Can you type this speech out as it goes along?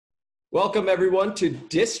Welcome, everyone, to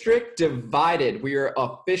District Divided. We are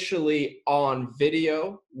officially on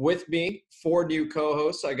video. With me, four new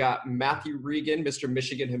co-hosts. I got Matthew Regan, Mr.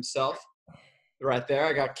 Michigan himself, right there.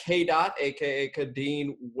 I got K-Dot, a.k.a.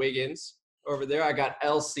 Kadeen Wiggins, over there. I got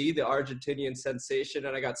LC, the Argentinian sensation,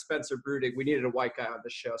 and I got Spencer Brudig. We needed a white guy on the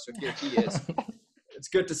show, so here he is. It's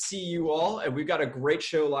good to see you all, and we've got a great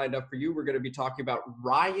show lined up for you. We're going to be talking about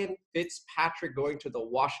Ryan Fitzpatrick going to the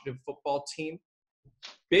Washington football team.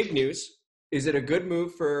 Big news. Is it a good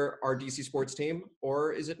move for our DC sports team,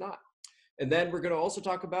 or is it not? And then we're going to also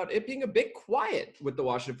talk about it being a bit quiet with the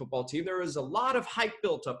Washington football team. There was a lot of hype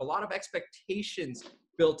built up, a lot of expectations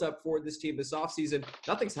built up for this team this offseason.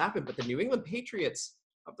 Nothing's happened, but the New England Patriots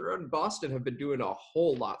up the road in Boston have been doing a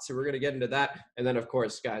whole lot. So we're going to get into that. And then, of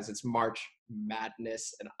course, guys, it's March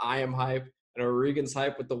Madness, and I am hype, and Oregon's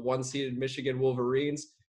hype with the one-seeded Michigan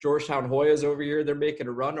Wolverines. Georgetown Hoyas over here, they're making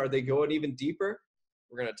a run. Are they going even deeper?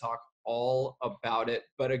 We're going to talk all about it.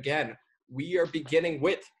 But again, we are beginning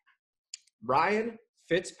with Ryan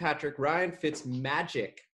Fitzpatrick, Ryan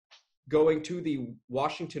Fitzmagic, going to the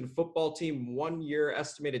Washington football team. 1 year,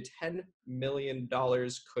 estimated $10 million,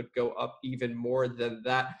 could go up even more than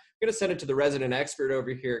that. I'm going to send it to the resident expert over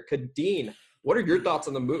here. Kadeen, what are your thoughts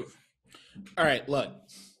on the move? All right, look.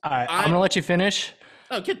 All right, I'm going to let you finish.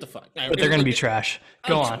 Oh, get the fuck. But they're going to be trash.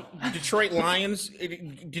 Go on. Detroit Lions.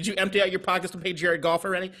 Did you empty out your pockets to pay Jared Goff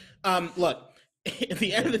already? Look, at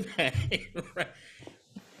the end of the day, right,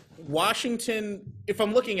 Washington, if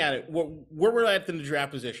I'm looking at it, where we're at in the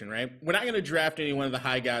draft position, right? We're not going to draft any one of the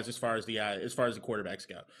high guys as far as the quarterbacks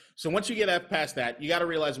go. So once you get past that, you got to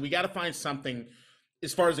realize we got to find something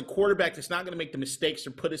as far as a quarterback that's not going to make the mistakes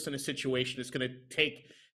or put us in a situation that's going to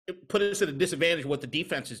put us at a disadvantage of what the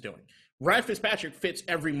defense is doing. Ryan Fitzpatrick fits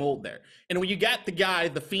every mold there. And when you got the guy,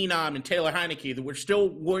 the phenom, and Taylor Heineke, that we're still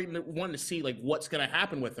wanting to see like what's going to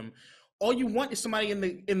happen with him, all you want is somebody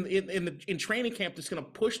in training camp that's going to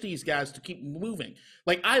push these guys to keep moving.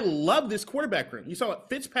 Like, I love this quarterback room. You saw it,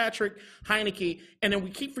 Fitzpatrick, Heineke, and then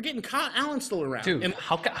we keep forgetting Kyle Allen's still around. Dude, and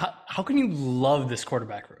how can you love this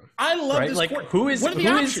quarterback room? I love right? this. Like, what are the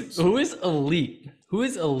options? Who is elite? Who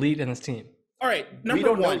is elite in this team? All right, we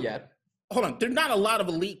don't know yet. Hold on. There's not a lot of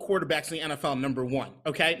elite quarterbacks in the NFL, number one,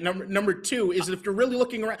 okay? Number two is that if you're really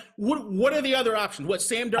looking around, what are the other options? What,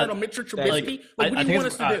 Sam Darnold, Mitchell Trubisky? What do you want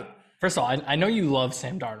us to do? First of all, I know you love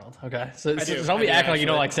Sam Darnold, okay? So don't be acting like you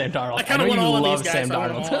don't like Sam Darnold. I know you love Sam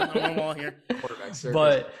Darnold. I want them all here.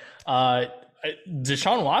 But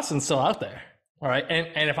Deshaun Watson's still out there, all right?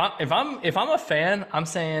 And if I'm a fan, I'm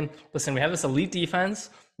saying, listen, we have this elite defense,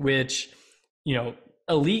 which, you know,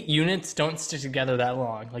 elite units don't stick together that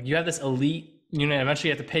long. Like, you have this elite unit, eventually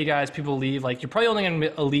you have to pay guys, people leave. Like, you're probably only going to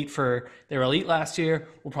be elite they were elite last year,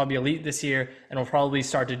 we'll probably be elite this year, and we'll probably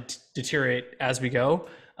start to deteriorate as we go.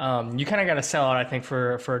 You kind of got to sell out, I think,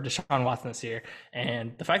 for Deshaun Watson this year.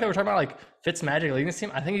 And the fact that we're talking about, like, Fitzmagic leading this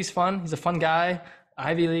team, I think he's fun. He's a fun guy.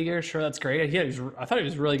 Ivy Leaguer, sure, that's great. I thought he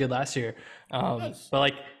was really good last year. But,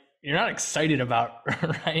 like, you're not excited about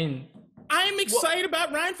Ryan. I'm excited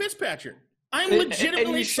about Ryan Fitzpatrick. I'm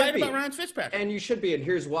legitimately excited about Ryan Fitzpatrick. And you should be, and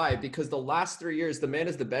here's why. Because the last 3 years, the man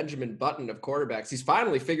is the Benjamin Button of quarterbacks. He's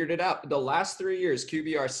finally figured it out. The last 3 years,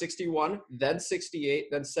 QBR 61, then 68,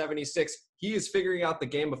 then 76. He is figuring out the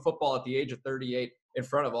game of football at the age of 38 in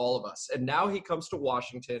front of all of us. And now he comes to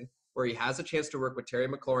Washington, where he has a chance to work with Terry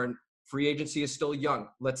McLaurin. Free agency is still young.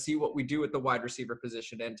 Let's see what we do at the wide receiver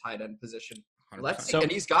position and tight end position. Let's see. And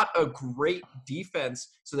he's got a great defense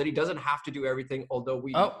so that he doesn't have to do everything, although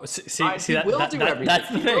we that's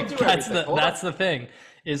the thing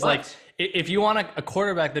is, like, if you want a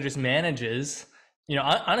quarterback that just manages, you know,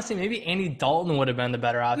 honestly, maybe Andy Dalton would have been the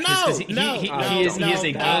better option. He's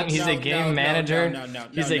a game manager.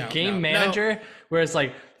 He's a game manager, whereas,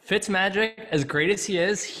 like, Fitzmagic, as great as he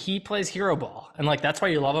is, he plays hero ball. And, like, that's why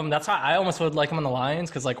you love him. That's why I almost would like him on the Lions,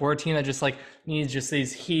 because, like, we're a team that just, like, needs just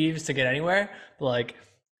these heaves to get anywhere. But, like,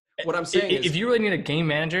 what I'm saying is, if you really need a game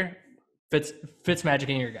manager, Fitzmagic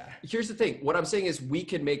ain't your guy. Here's the thing. What I'm saying is we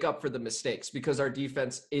can make up for the mistakes because our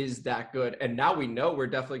defense is that good. And now we know we're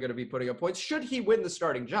definitely going to be putting up points should he win the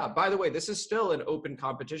starting job. By the way, this is still an open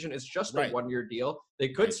competition. It's just a one-year deal. They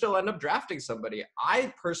could still end up drafting somebody.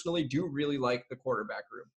 I personally do really like the quarterback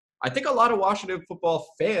room. I think a lot of Washington football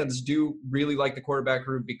fans do really like the quarterback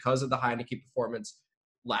room because of the Heineke performance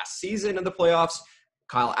last season in the playoffs.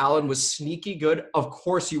 Kyle Allen was sneaky good. Of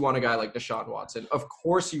course you want a guy like Deshaun Watson. Of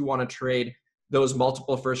course you want to trade those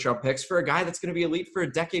multiple first-round picks for a guy that's going to be elite for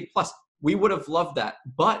a decade plus. We would have loved that.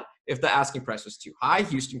 But if the asking price was too high,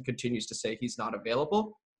 Houston continues to say he's not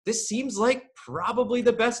available. This seems like probably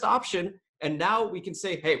the best option. And now we can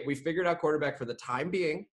say, hey, we figured out quarterback for the time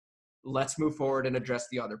being. Let's move forward and address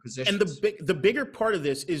the other positions. And the bigger part of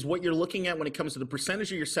this is what you're looking at when it comes to the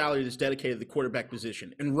percentage of your salary that's dedicated to the quarterback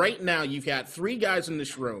position. And right now, you've got 3 guys in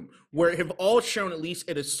this room where have all shown, at least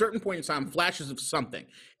at a certain point in time, flashes of something.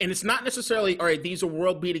 And it's not necessarily, all right, these are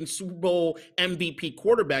world-beating Super Bowl MVP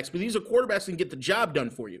quarterbacks, but these are quarterbacks that can get the job done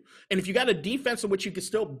for you. And if you got a defense in which you can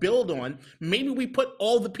still build on, maybe we put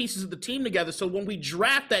all the pieces of the team together so when we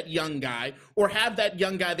draft that young guy or have that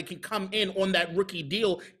young guy that can come in on that rookie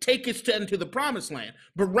deal, take his team to the promised land.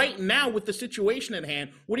 But right now, with the situation at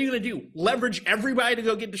hand, what are you going to do? Leverage everybody to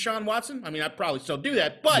go get Deshaun Watson? I mean, I'd probably still do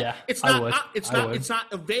that, but Yeah, it's I not. would. It's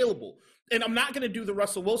not available. And I'm not going to do the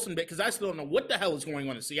Russell Wilson bit because I still don't know what the hell is going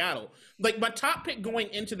on in Seattle. Like, my top pick going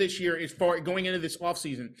into this year, as far going into this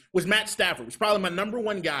offseason, was Matt Stafford. Was probably my number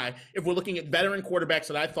 1 guy if we're looking at veteran quarterbacks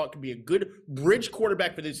that I thought could be a good bridge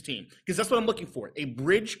quarterback for this team. Because that's what I'm looking for, a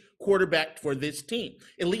bridge quarterback for this team.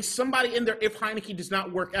 At least somebody in there if Heineke does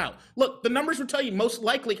not work out. Look, the numbers will tell you most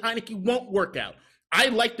likely Heineke won't work out. I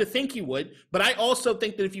like to think he would, but I also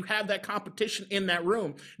think that if you have that competition in that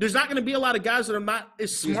room, there's not going to be a lot of guys that are not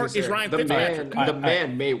as smart as Ryan Fitzpatrick. The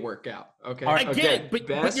man may work out. Okay, I get it, but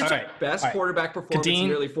best quarterback performance in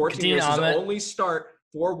nearly 14 years. His only start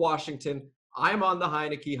for Washington. I'm on the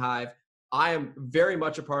Heineke hive. I am very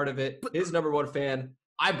much a part of it. His number 1 fan.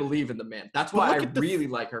 I believe in the man. That's why I really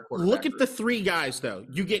like our quarterback. Look at the 3 guys, though.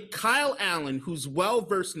 You get Kyle Allen, who's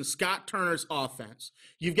well-versed in Scott Turner's offense.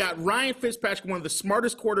 You've got Ryan Fitzpatrick, one of the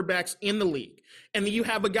smartest quarterbacks in the league. And then you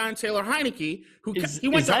have a guy in Taylor Heineke, who he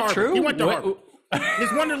went to Harvard. True? He went to Harvard.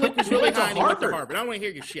 His wonder look was really high, and he went to Harvard. I don't want to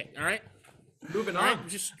hear your shit, all right? Moving on.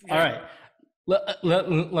 All right.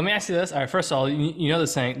 Let me ask you this. All right, first of all, you know the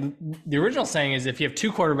saying. The original saying is if you have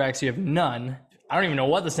 2 quarterbacks, you have none. I don't even know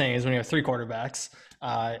what the saying is when you have 3 quarterbacks.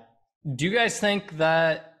 Do you guys think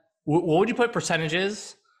that what would you put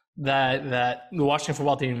percentages that the Washington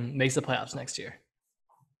football team makes the playoffs next year?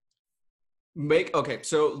 Okay,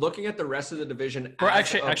 so looking at the rest of the division, or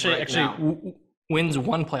actually wins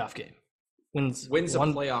 1 playoff game. Wins a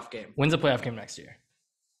playoff game. Wins a playoff game next year.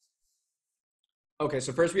 Okay,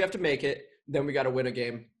 so first we have to make it, then we got to win a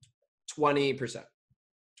game. 20%.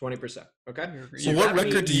 20%. Okay. So what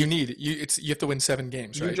record do you need? You have to win 7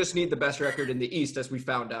 games, right? You just need the best record in the East, as we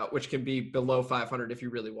found out, which can be below 500 if you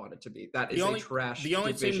really want it to be. That is a trash. The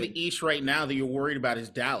only division. team in the East right now that you're worried about is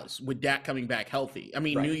Dallas, with Dak coming back healthy. I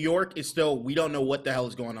mean, New York is still, we don't know what the hell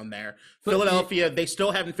is going on there. But Philadelphia, they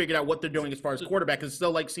still haven't figured out what they're doing as far as quarterback. It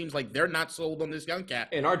still seems like they're not sold on this young cat.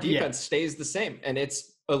 And our defense stays the same, and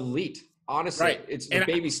it's elite. Honestly, it's the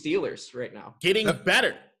baby Steelers right now. Getting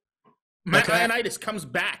better. Matt Ioannidis comes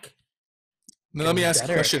back. Now, let me ask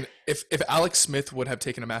you a question. If Alex Smith would have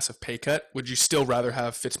taken a massive pay cut, would you still rather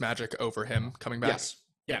have Fitzmagic over him coming back? Yes.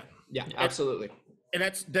 Yeah, absolutely. And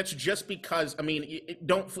that's just because, I mean,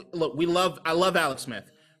 I love Alex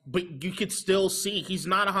Smith, but you could still see he's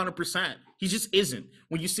not 100%. He just isn't.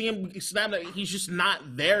 When you see him snap, he's just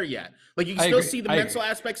not there yet. Like, you can still see the mental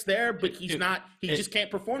aspects there, but he's not. He just can't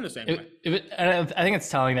perform the same way. I think it's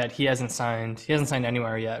telling that he hasn't signed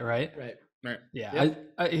anywhere yet, right? Right. Yeah.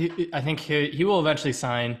 Yep. I think he will eventually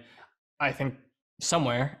sign. I think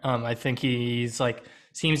somewhere. I think he's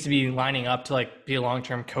seems to be lining up to be a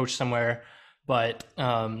long-term coach somewhere. But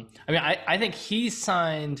I think he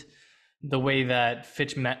signed the way that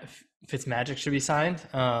Fitzmagic should be signed,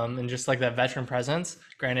 and just that veteran presence.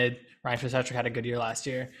 Granted, Ryan Fitzpatrick had a good year last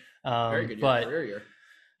year. Very good year. Career year.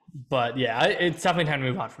 But yeah, it's definitely time to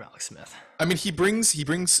move on from Alex Smith. I mean,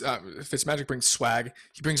 Fitzmagic brings swag.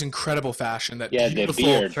 He brings incredible fashion. That beautiful, the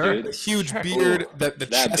beard, dude. Huge beard, the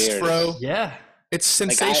chest beard. fro. Yeah, it's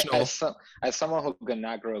sensational. As someone who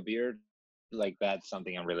cannot grow a beard, that's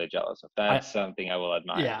something I'm really jealous of. That's something I will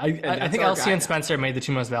admire. Yeah, I think LC and Spencer made the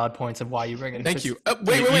 2 most valid points of why you bring in. Thank you.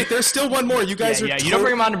 Wait. There's still one more. You guys are. Yeah. You don't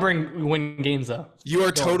bring him on to win games though. You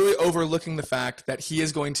are totally overlooking the fact that he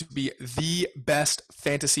is going to be the best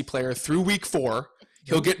fantasy player through week 4.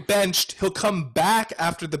 He'll get benched. He'll come back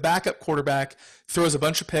after the backup quarterback throws a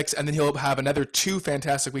bunch of picks, and then he'll have another 2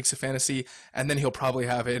 fantastic weeks of fantasy, and then he'll probably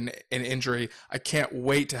have an injury. I can't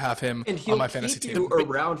wait to have him on my fantasy team. And he'll keep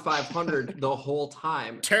you around 500 the whole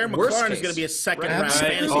time. Terry McLaurin is going to be a second-round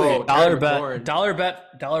fantasy. Dollar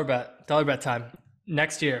bet time.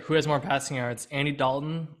 Next year, who has more passing yards, Andy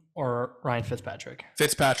Dalton or Ryan Fitzpatrick?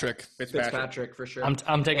 Fitzpatrick for sure.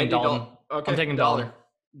 I'm taking Dalton. Okay. I'm taking Dalton.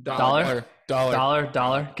 Dollar.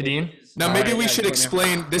 Kadeen? Now, maybe we should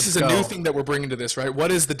explain. This is a new thing that we're bringing to this, right?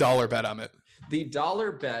 What is the dollar bet, Amit? The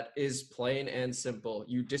dollar bet is plain and simple.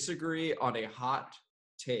 You disagree on a hot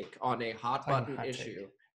take, on a hot button issue.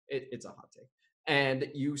 It's a hot take. And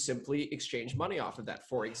you simply exchange money off of that.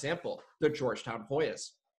 For example, the Georgetown Hoyas.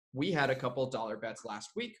 we had a couple dollar bets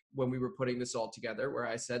last week when we were putting this all together where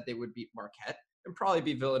I said they would beat Marquette and probably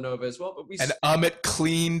beat Villanova as well. But And Amit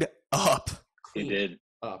cleaned up. He did.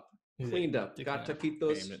 Cleaned up. Got to keep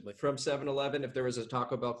those Vehemently. from 7-Eleven. If there was a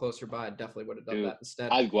Taco Bell closer by, I definitely would have done Dude, that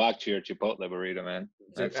instead. I'd guac to your Chipotle burrito, man.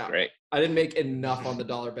 That's Yeah. great. I didn't make enough on the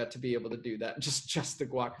dollar bet to be able to do that. Just the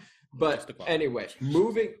guac. But Just the guac. anyway,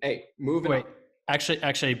 moving Wait, on.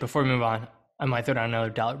 actually, before we move on, I might throw down another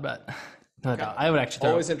dollar bet. I would actually throw.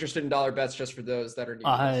 Always interested in dollar bets just for those that are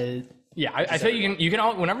new. Yeah, I feel you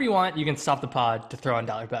can whenever you want, you can stop the pod to throw on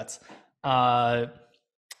dollar bets.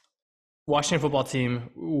 Washington football team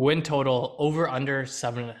win total over under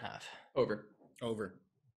 7.5. Over.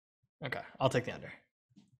 Okay, I'll take the under.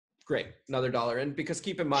 Great. Another dollar. And because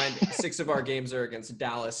keep in mind, 6 of our games are against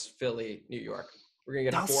Dallas, Philly, New York. We're going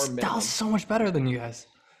to get 4 minimum. Dallas is so much better than you guys.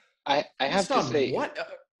 I have to say, what?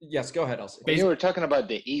 Yes, go ahead, Elsie. when you were talking about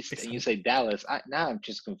the East and you say Dallas, now I'm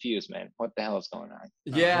just confused, man. What the hell is going on?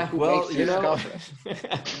 Yeah, Who well, makes you this know,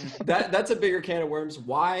 confidence? that's a bigger can of worms.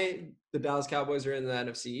 Why the Dallas Cowboys are in the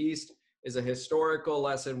NFC East is a historical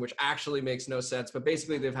lesson, which actually makes no sense. But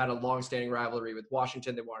basically, they've had a long-standing rivalry with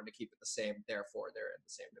Washington. They wanted to keep it the same. Therefore, they're in the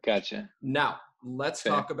same division. Gotcha. Now, let's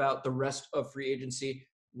talk about the rest of free agency.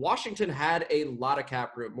 Washington had a lot of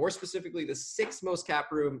cap room, more specifically the 6th most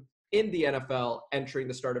cap room in the NFL entering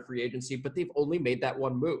the start of free agency, but they've only made that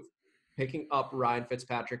one move, picking up Ryan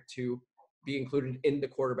Fitzpatrick to be included in the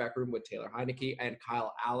quarterback room with Taylor Heineke and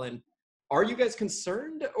Kyle Allen. Are you guys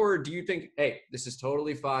concerned, or do you think, hey, this is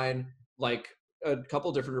totally fine? Like a couple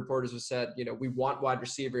different reporters have said, we want wide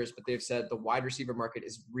receivers, but they've said the wide receiver market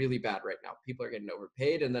is really bad right now. People are getting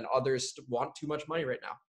overpaid, and then others want too much money right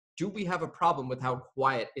now. Do we have a problem with how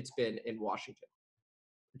quiet it's been in Washington?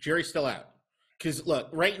 Jerry's still out. Because, look,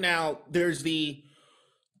 right now,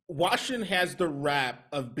 Washington has the rap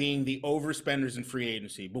of being the overspenders in free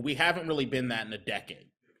agency, but we haven't really been that in a decade.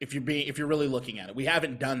 If you're really looking at it, we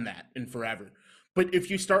haven't done that in forever. But if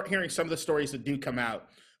you start hearing some of the stories that do come out,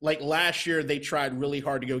 like last year, they tried really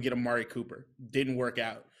hard to go get Amari Cooper. Didn't work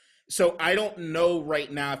out. So I don't know right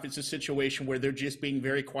now if it's a situation where they're just being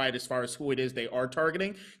very quiet as far as who it is they are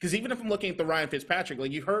targeting. Because even if I'm looking at the Ryan Fitzpatrick,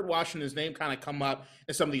 like you heard Washington's name kind of come up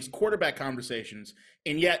in some of these quarterback conversations,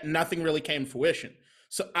 and yet nothing really came to fruition.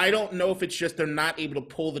 So I don't know if it's just they're not able to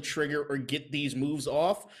pull the trigger or get these moves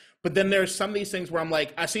off. But then there's some of these things where I'm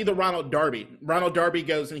like, I see the Ronald Darby. Ronald Darby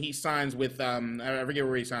goes and he signs with I forget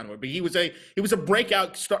where he signed with, but he was a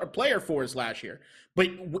breakout player for us last year. But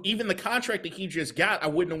even the contract that he just got, I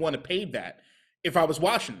wouldn't have wanted to pay that if I was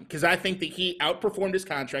Washington, because I think that he outperformed his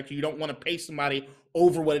contract. You don't want to pay somebody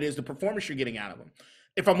over what it is the performance you're getting out of them.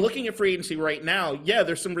 If I'm looking at free agency right now, yeah,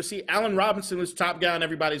 there's some receipt. Allen Robinson was top guy on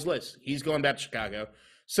everybody's list. He's going back to Chicago.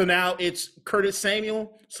 So now it's Curtis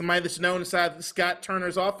Samuel, somebody that's known inside Scott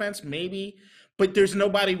Turner's offense, maybe. But there's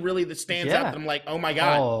nobody really that stands out that I'm like, oh, my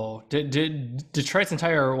God. Oh, Detroit's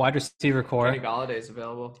entire wide receiver core. Kenny Galladay's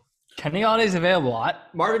available. Kenny Galladay's available.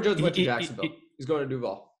 Marvin Jones went to Jacksonville. He's going to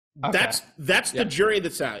Duval. Okay. That's the jury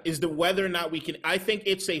that's out, is the whether or not we can – I think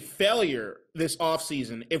it's a failure this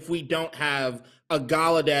offseason if we don't have a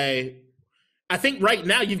Galladay. I think right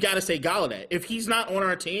now you've got to say Galladay. If he's not on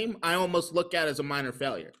our team, I almost look at it as a minor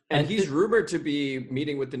failure. And he's rumored to be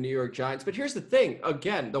meeting with the New York Giants. But here's the thing.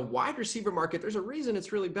 Again, the wide receiver market, there's a reason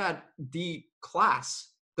it's really bad. The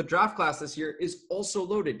draft class this year is also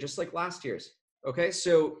loaded, just like last year's. Okay,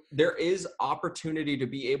 so there is opportunity to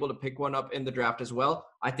be able to pick one up in the draft as well.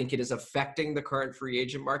 I think it is affecting the current free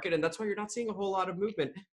agent market, and that's why you're not seeing a whole lot of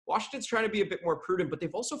movement. Washington's trying to be a bit more prudent, but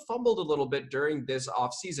they've also fumbled a little bit during this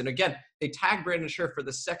offseason. Again, they tagged Brandon Scherf for the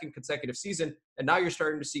 2nd consecutive season, and now you're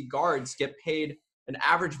starting to see guards get paid an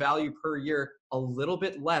average value per year a little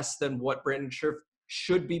bit less than what Brandon Scherf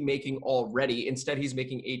should be making already. Instead, he's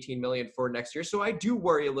making $18 million for next year. So I do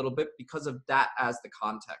worry a little bit because of that as the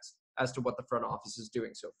context as to what the front office is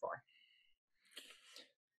doing so far.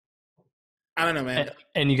 I don't know, man.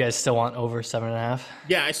 And you guys still want over 7.5?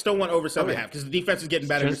 Yeah, I still want over 7.5 because the defense is getting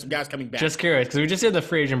better. There's some guys coming back. Just curious, because we just did the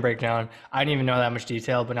free agent breakdown. I didn't even know that much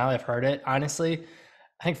detail, but now I've heard it. Honestly,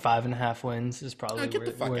 I think 5.5 wins is probably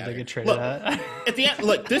where they get traded at. At the end,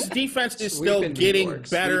 look, this defense is still getting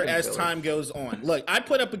better as time goes on. Look, I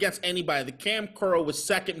put up against anybody. The Cam Curl was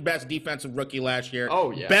 2nd best defensive rookie last year.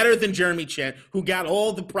 Oh, yeah. Better than Jeremy Chin, who got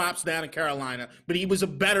all the props down in Carolina, but he was a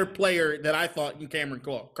better player than I thought in Cameron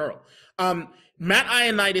Curl. Matt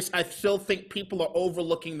Ioannidis, I still think people are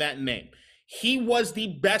overlooking that name. He was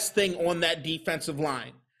the best thing on that defensive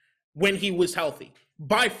line when he was healthy.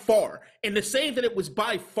 by far. And to say that it was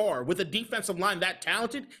by far with a defensive line that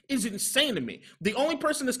talented is insane to me. The only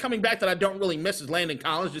person that's coming back that I don't really miss is Landon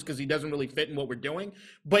Collins, just because he doesn't really fit in what we're doing.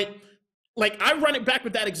 But like, I run it back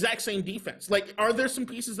with that exact same defense. Like, are there some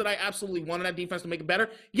pieces that I absolutely want in that defense to make it better?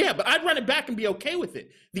 Yeah, but I'd run it back and be okay with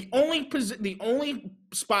it. The only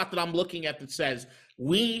spot that I'm looking at that says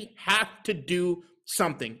we have to do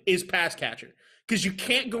something is pass catcher. Because you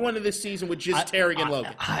can't go into this season with just Terry and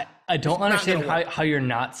Logan. I don't understand how you're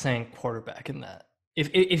not saying quarterback in that.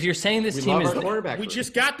 If you're saying this team is quarterback, we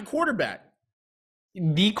just got the quarterback.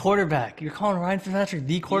 The quarterback. You're calling Ryan Fitzpatrick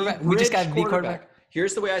the quarterback? We just got the quarterback.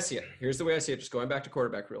 Here's the way I see it. Just going back to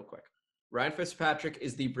quarterback real quick. Ryan Fitzpatrick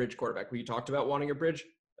is the bridge quarterback. We talked about wanting a bridge.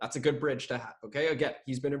 That's a good bridge to have. Okay. Again,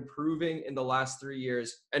 he's been improving in the last 3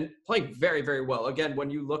 years and playing very, very well. Again, when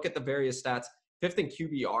you look at the various stats, 5th in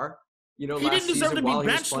QBR. You know, he didn't deserve to be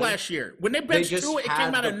benched last year. When they benched Tua, it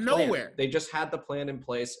came out of nowhere. They just had the plan in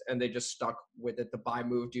place, and they just stuck with it. The bye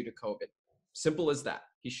move due to COVID. Simple as that.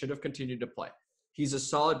 He should have continued to play. He's a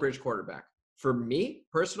solid bridge quarterback. For me,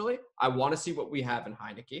 personally, I want to see what we have in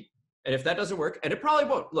Heineke. And if that doesn't work, and it probably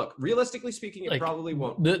won't. Look, realistically speaking, it probably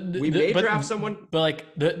won't. We may draft someone. But, like,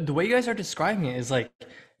 the way you guys are describing it is, like,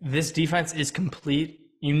 this defense is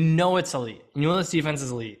complete. You know it's elite. You know this defense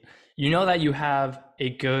is elite. You know that you have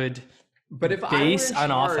a good – but if base I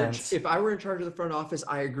on offense. If I were in charge of the front office,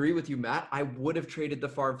 I agree with you, Matt. I would have traded the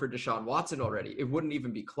farm for Deshaun Watson already. It wouldn't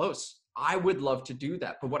even be close. I would love to do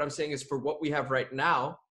that. But what I'm saying is for what we have right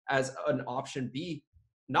now as an option B,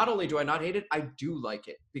 not only do I not hate it, I do like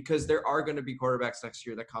it because there are going to be quarterbacks next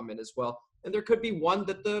year that come in as well. And there could be one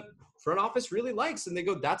that the front office really likes. And they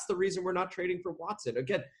go, that's the reason we're not trading for Watson.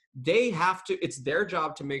 Again, they have to, it's their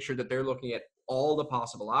job to make sure that they're looking at all the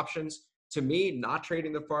possible options. To me, not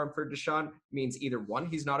trading the farm for Deshaun means either one,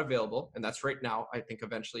 he's not available, and that's right now. I think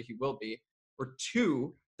eventually he will be. Or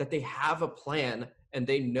two, that they have a plan and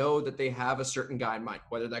they know that they have a certain guy in mind.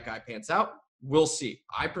 Whether that guy pans out, we'll see.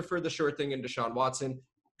 I prefer the sure thing in Deshaun Watson.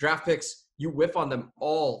 Draft picks, you whiff on them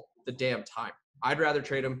all the damn time. I'd rather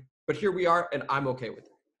trade them, but here we are, and I'm okay with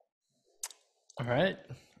it. All right.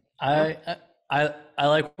 I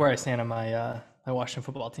like where I stand on my my Washington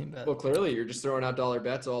football team bet. Well, clearly you're just throwing out dollar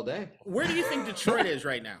bets all day. Where do you think Detroit is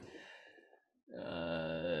right now?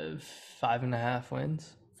 5.5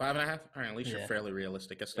 wins. 5.5? All right, at least you're fairly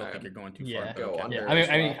realistic. I still think you're going too far. Go okay. under.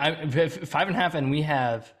 I mean, 5.5, and we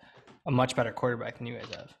have a much better quarterback than you guys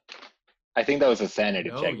have. I think that was a sanity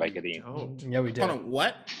check by Kadeem. Yeah, we did. Hold on,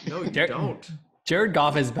 what? No, you don't. Jared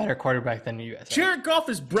Goff is a better quarterback than you guys have. Jared Goff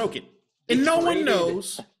is broken, and no one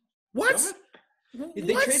knows. What?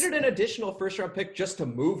 They traded an additional first-round pick just to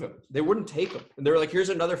move him. They wouldn't take him. And they were like, here's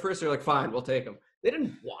another first. They're like, fine, we'll take him. They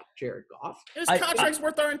didn't want Jared Goff. His contract's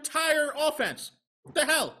worth our entire offense. What the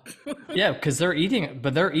hell? Yeah, because they're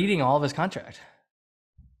eating all of his contract.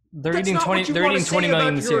 They're eating 20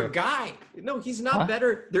 million this year. Guy. No, he's not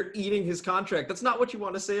better. They're eating his contract. That's not what you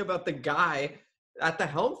want to say about the guy at the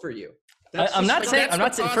helm for you. I'm not saying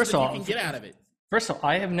first of all, you can get out of it. First of all,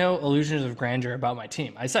 I have no illusions of grandeur about my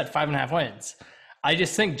team. I said 5.5 wins. I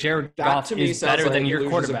just think Jared Goff is better than your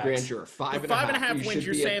quarterbacks. 5.5 wins.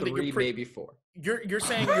 You're saying that you're maybe 4. You're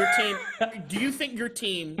saying your team. Do you think your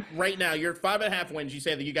team right now? You're 5.5 wins. You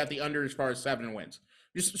say that you got the under as far as 7 wins.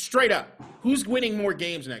 Just straight up, who's winning more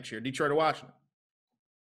games next year, Detroit or Washington?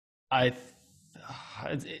 The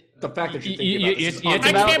fact that you think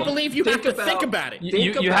I can't believe you have to think about it.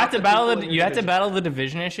 You have to battle the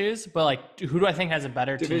division issues, but like, who do I think has a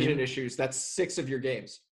better division team? issues? That's 6 of your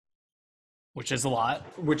games, which is a lot.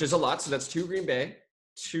 So that's 2 Green Bay,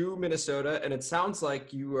 2 Minnesota, and it sounds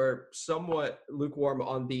like you are somewhat lukewarm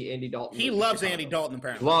on the Andy Dalton. He loves Andy Dalton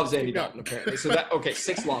apparently. So that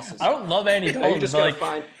 6 losses. I don't love Andy Dalton. You just gotta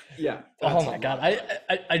find. Yeah. Oh my God.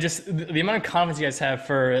 I just the amount of confidence you guys have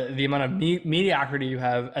for the amount of mediocrity you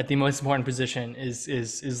have at the most important position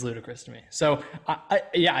is ludicrous to me. So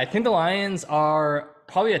I think the Lions are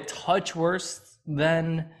probably a touch worse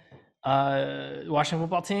than Washington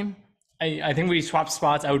football team. I think we swap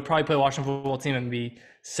spots. I would probably play Washington football team and be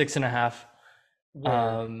 6.5.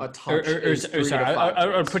 I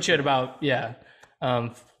would put you at about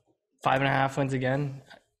 5.5 wins again.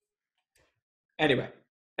 Anyway,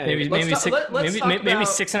 maybe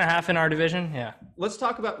 6.5 in our division. Yeah. Let's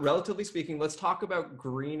talk about, relatively speaking,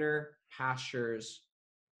 greener pastures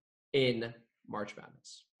in March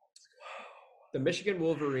Madness. The Michigan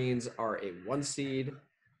Wolverines are a 1 seed.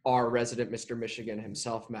 Our resident Mr. Michigan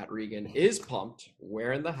himself, Matt Regan, is pumped,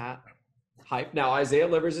 wearing the hat, hype. Now, Isaiah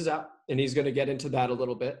Livers is out, and he's going to get into that a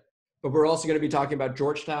little bit. But we're also going to be talking about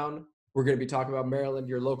Georgetown. We're going to be talking about Maryland,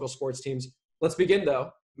 your local sports teams. Let's begin,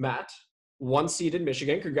 though. Matt, 1 seed in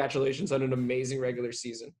Michigan. Congratulations on an amazing regular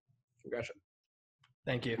season. Congratulations.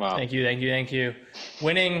 Thank you. Wow. Thank you.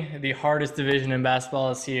 Winning the hardest division in basketball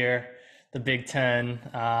this year, the Big Ten.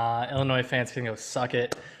 Illinois fans can go suck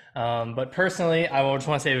it. But personally, I just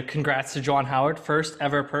want to say congrats to Juwan Howard, first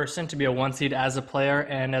ever person to be a 1 seed as a player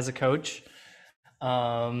and as a coach.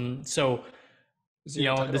 This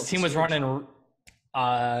team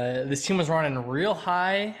was running real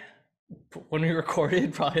high when we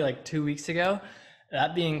recorded probably like 2 weeks ago.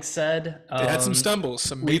 That being said, they had some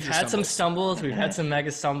stumbles, We've had some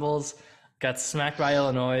mega stumbles. Got smacked by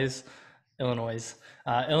Illinois.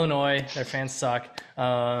 Their fans suck.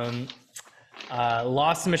 Lost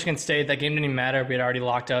to Michigan State. That game didn't even matter. We had already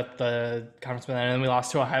locked up the conference, and then we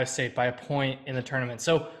lost to Ohio State by a point in the tournament.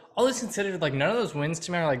 So all this considered, like none of those wins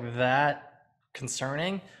to me are like that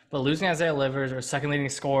concerning. But losing Isaiah Livers, our second leading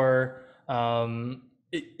scorer,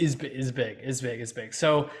 is big.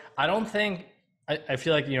 So I don't think. I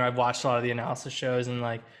feel like, I've watched a lot of the analysis shows, and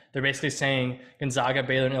like they're basically saying Gonzaga,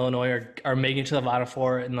 Baylor, and Illinois are making it to the Final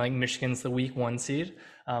Four, and like Michigan's the week 1 seed,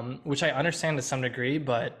 which I understand to some degree,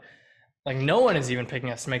 but like no one is even picking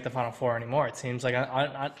us to make the Final Four anymore. It seems like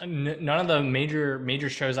none of the major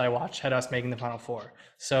shows I watch had us making the Final Four.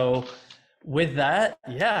 So with that,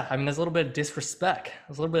 yeah, I mean, there's a little bit of disrespect.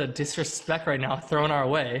 There's a little bit of disrespect right now thrown our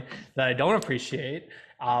way that I don't appreciate.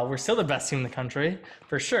 We're still the best team in the country,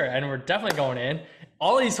 for sure, and we're definitely going in.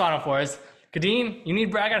 All these Final Fours. Kadeen, you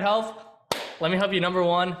need bracket help? Let me help you. Number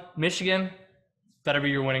 1, Michigan better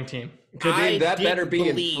be your winning team. Kadeen, that better be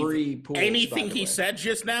in 3 pools. Anything he said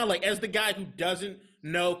just now, like as the guy who doesn't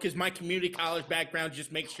know, because my community college background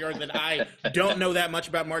just makes sure that I don't know that much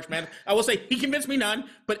about March Madness. I will say he convinced me none,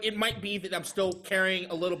 but it might be that I'm still carrying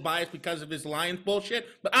a little bias because of his Lions bullshit.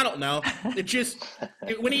 But I don't know. It just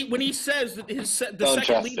when he says that the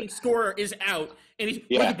second leading scorer is out and he's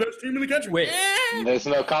the best team in the country. Wait, there's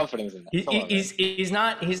no confidence in that. He's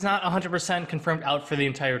not 100% confirmed out for the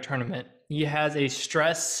entire tournament. He has a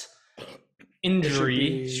stress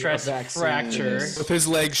injury, stress fracture. With his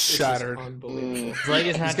legs shattered. Unbelievable. His leg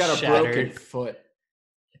is not He's got a shattered. broken foot.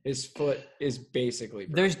 His foot is basically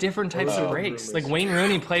broken. There's different types of breaks. Like Wayne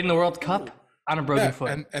Rooney played in the World Cup on a broken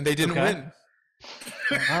foot. And they didn't win.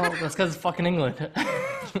 Well, that's because it's fucking England.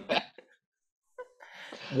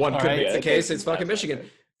 One could be the case. It's fucking Michigan.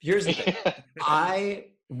 Here's the thing. I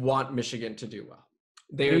want Michigan to do well.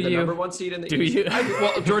 They are the number 1 seed in the East.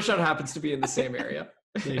 Well, Georgetown happens to be in the same area.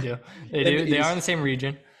 They do. They are in the same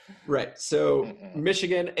region. Right. So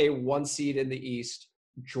Michigan, a 1 seed in the East.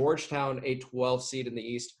 Georgetown, a 12 seed in the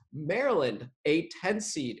East. Maryland, a 10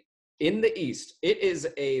 seed in the East. It is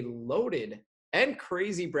a loaded and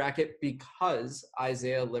crazy bracket because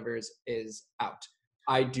Isaiah Livers is out.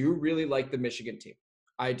 I do really like the Michigan team.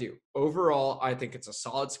 I do. Overall, I think it's a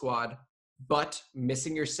solid squad, but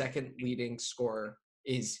missing your second leading scorer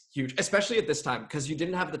is huge, especially at this time because you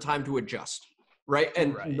didn't have the time to adjust. Right.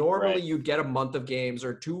 And normally you'd get a month of games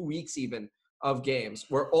or 2 weeks even of games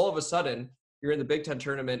where all of a sudden you're in the Big Ten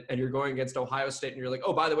tournament and you're going against Ohio State and you're like,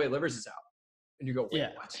 oh, by the way, Livers is out. And you go, wait,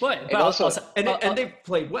 what? And they've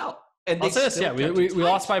played well. And I'll say this, we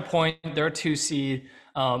lost by a point. They're a 2 seed.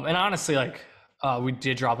 And honestly, we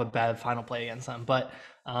did drop a bad final play against them. But,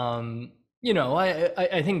 I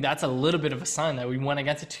think that's a little bit of a sign that we went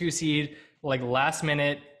against a 2 seed. Like last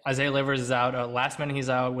minute, Isaiah Livers is out. Last minute, he's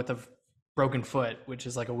out with a broken foot, which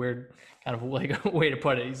is like a weird kind of like way to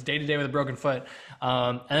put it. He's day to day with a broken foot.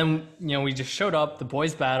 And then, we just showed up, the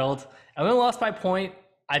boys battled, and we lost by a point.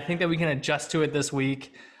 I think that we can adjust to it this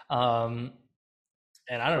week. And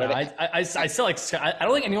I don't know. I still I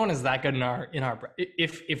don't think anyone is that good in our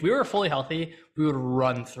if we were fully healthy, we would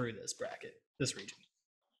run through this bracket, this region.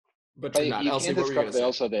 But you can't discuss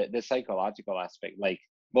also the psychological aspect, like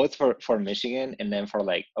both for Michigan and then for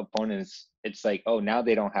like opponents. It's like, oh, now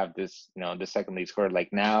they don't have this, the second lead scorer. Like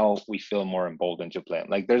now we feel more emboldened to play.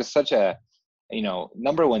 Like there's such a,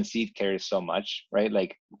 number 1 seed carries so much, right?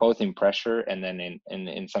 Like both in pressure and then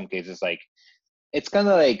in some cases, like it's kind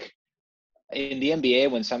of like in the NBA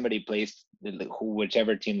when somebody plays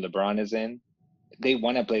whichever team LeBron is in, they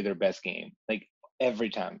want to play their best game like every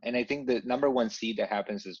time. And I think the number 1 seed that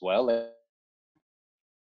happens as well. Like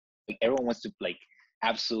everyone wants to like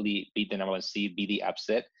absolutely beat the number 1 seed, be the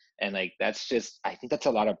upset. And like, that's just, I think that's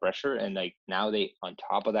a lot of pressure. And like now they, on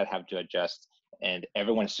top of that, have to adjust and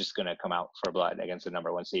everyone's just going to come out for blood against the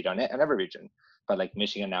number 1 seed on every region. But like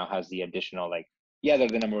Michigan now has the additional, like, yeah, they're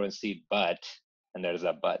the number 1 seed, but, and there's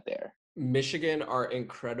a but there. Michigan are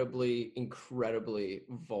incredibly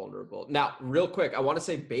vulnerable. Now, real quick, I want to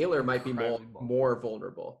say Baylor might be more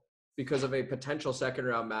vulnerable because of a potential second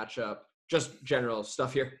round matchup just general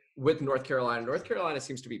stuff here with North Carolina. North Carolina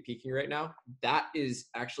seems to be peaking right now. That is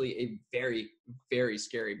actually a very, very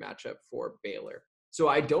scary matchup for Baylor. So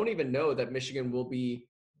I don't even know that Michigan will be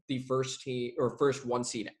the first team or first one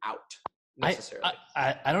seed out necessarily.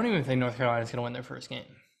 I don't even think North Carolina is going to win their first game.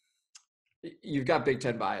 You've got Big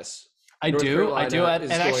Ten bias. I do.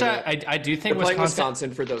 And actually, I do think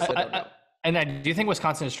Wisconsin for those that don't know. And I do think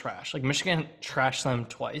Wisconsin is trash. Like Michigan trashed them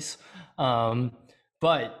twice.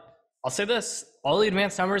 But I'll say this, all the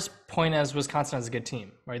advanced numbers point as Wisconsin as a good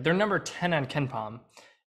team, right? They're number 10 on KenPom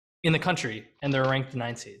in the country, and they're ranked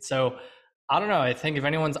 9th seed. So I don't know. I think if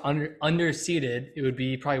anyone's underseeded, it would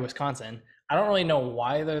be probably Wisconsin. I don't really know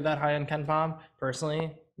why they're that high on KenPom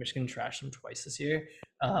personally. Michigan trashed them twice this year.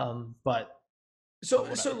 But So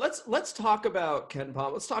let's talk about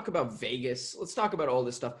KenPom. Let's talk about Vegas. Let's talk about all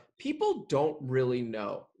this stuff. People don't really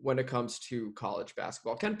know when it comes to college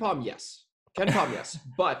basketball. KenPom, yes.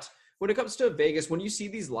 But when it comes to Vegas, when you see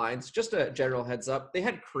these lines, just a general heads up, they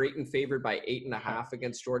had Creighton favored by 8.5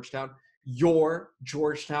 against Georgetown. Your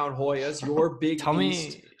Georgetown Hoyas, your Big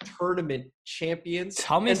East tournament champions.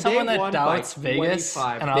 Tell me someone that doubts Vegas,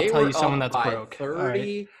 and I'll tell you someone that's broke.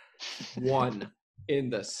 31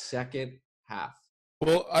 in the second half.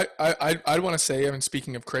 Well, I'd want to say, I mean,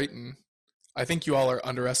 speaking of Creighton, I think you all are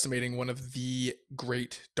underestimating one of the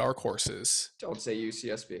great dark horses. Don't say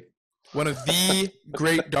UCSB. One of the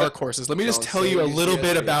great dark horses. Let me just tell you a little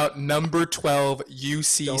bit about number 12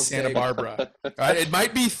 UC Santa Barbara. All right, it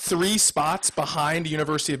might be 3 spots behind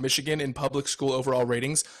University of Michigan in public school overall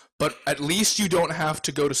ratings, but at least you don't have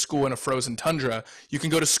to go to school in a frozen tundra. You can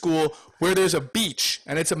go to school where there's a beach,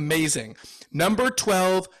 and it's amazing. Number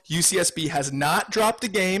 12 UCSB has not dropped a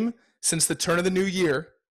game since the turn of the new year,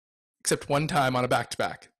 except one time on a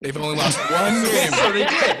back-to-back. They've only lost one game. So they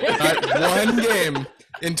did. One game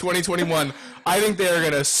in 2021. I think they are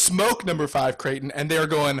going to smoke number 5 Creighton, and they are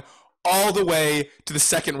going all the way to the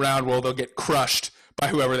second round where they'll get crushed by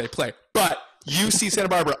whoever they play. But UC Santa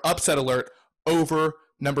Barbara upset alert over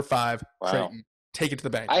number 5 Creighton. Take it to the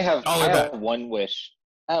bank. I have one wish.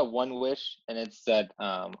 And it's that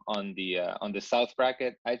on the South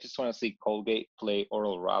bracket, I just want to see Colgate play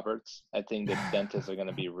Oral Roberts. I think the dentists are going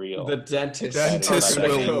to be real. The dentists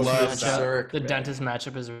will love that. The dentist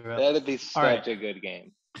matchup is real. That'd be such a good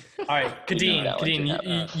game. All right,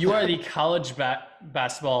 Kadeen, you are the college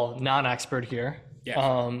basketball non-expert here.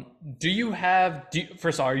 Yeah.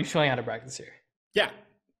 First of all, are you filling out a bracket this year? Yeah.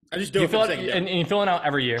 I just do it for and you fill it out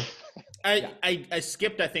every year. I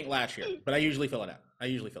skipped, I think, last year, but I usually fill it out.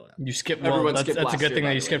 You skipped. Everyone that's skipped a good thing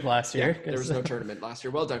that you skipped last year. Yeah, there was no tournament last year.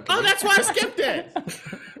 Well done. Oh, that's why I skipped it.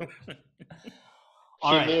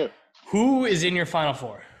 All right. Who is in your Final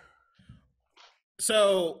Four?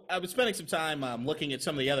 So I was spending some time looking at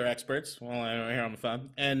some of the other experts while I'm here on the phone,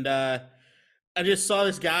 and I just saw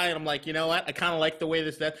this guy, and I'm like, you know what? I kind of like the way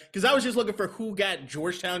this does, because I was just looking for who got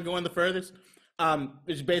Georgetown going the furthest.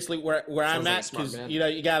 Is basically where I'm at, because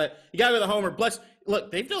you gotta go the homer. Plus,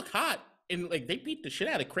 look, they've looked hot. And like they beat the shit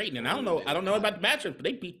out of Creighton, and I don't know about the matchup, but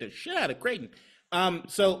they beat the shit out of Creighton.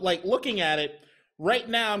 So like looking at it right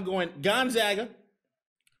now, I'm going Gonzaga,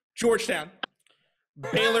 Georgetown,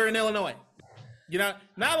 Baylor, and Illinois. You know,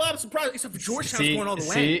 not a lot of surprise except for Georgetown's going all the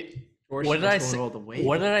way. What did I say?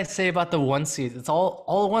 What did I say about the 1 seeds? It's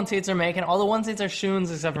all the 1 seeds are making. All the 1 seeds are shoons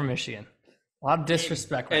except for Michigan. A lot of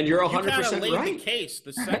disrespect. And you're 100% right. You kind of laid the case.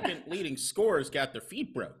 The second leading scorers got their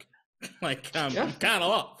feet broke. Like kind of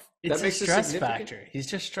off. It's a stress factor. He's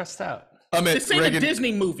just stressed out. This ain't a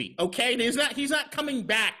Disney movie, okay? He's not coming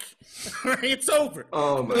back. It's over.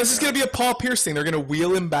 This is going to be a Paul Pierce thing. They're going to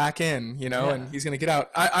wheel him back in, and he's going to get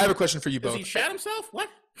out. I have a question for you both. Does he shat himself? What?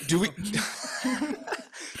 Do we?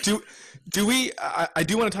 do we? I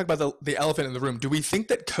do want to talk about the elephant in the room. Do we think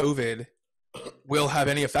that COVID will have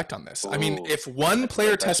any effect on this? I mean, if one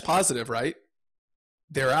player tests positive, right,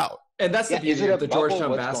 they're out. And that's the beauty of the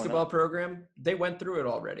Georgetown basketball program. They went through it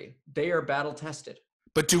already. They are battle tested.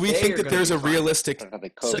 But do we think that there's a realistic?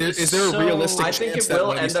 Is there a realistic chance that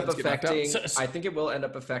one of these teams get knocked out? I think it will end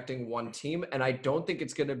up affecting one team, and I don't think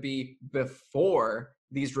it's going to be before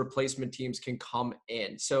these replacement teams can come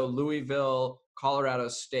in. So Louisville, Colorado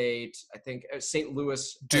State, I think St.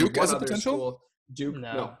 Louis, Duke has a potential. School. Duke,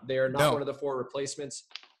 no, they are not one of the 4 replacements.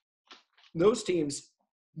 Those teams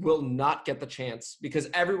will not get the chance because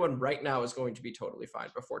everyone right now is going to be totally fine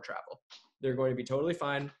before travel. They're going to be totally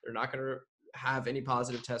fine. They're not going to have any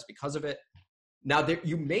positive tests because of it. Now,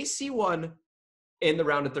 you may see one in the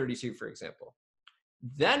round of 32, for example.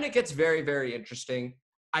 Then it gets very, very interesting.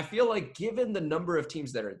 I feel like given the number of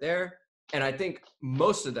teams that are there, and I think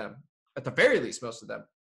most of them, at the very least, most of them,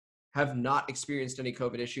 have not experienced any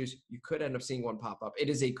COVID issues, you could end up seeing one pop up. It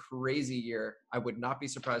is a crazy year. I would not be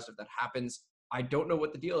surprised if that happens. I don't know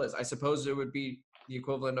what the deal is. I suppose it would be the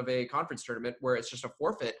equivalent of a conference tournament where it's just a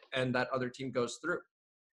forfeit and that other team goes through,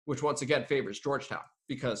 which once again favors Georgetown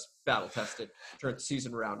because battle-tested, turned the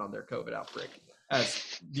season around on their COVID outbreak,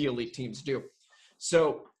 as the elite teams do.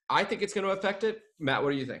 So I think it's going to affect it. Matt,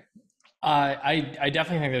 what do you think? I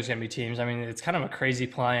definitely think there's going to be teams. I mean, it's kind of a crazy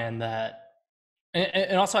plan that,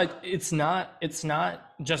 and also it's not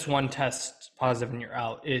just one test positive and you're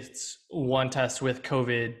out. It's one test with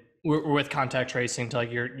COVID, with contact tracing to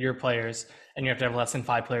like your players, and you have to have less than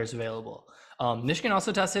 5 players available. Michigan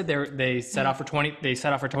also tested. They set off for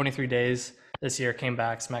 23 days this year. Came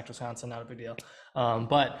back, smacked Wisconsin. Not a big deal.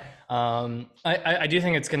 But I do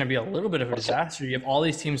think it's going to be a little bit of a disaster. You have all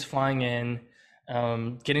these teams flying in,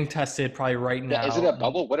 getting tested probably right now. Is it a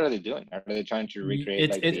bubble? What are they doing? Are they trying to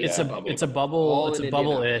recreate? It's a bubble. It's a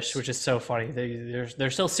bubble-ish, which is so funny.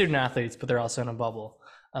 They're still student athletes, but they're also in a bubble.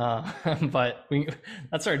 But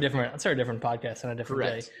that's our different podcast on a different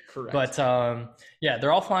day. Correct. But yeah,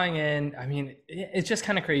 they're all flying in. I mean, it's just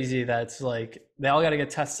kind of crazy that it's like they all got to get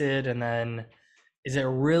tested, and then is it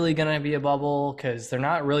really going to be a bubble? Because they're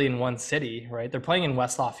not really in one city, right? They're playing in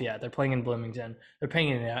West Lafayette. They're playing in Bloomington. They're playing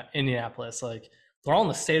in Indianapolis. Like they're all in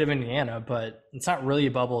the state of Indiana, but it's not really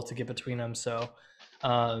a bubble to get between them. So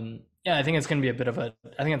yeah, I think it's going to be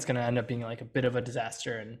I think it's going to end up being like a bit of a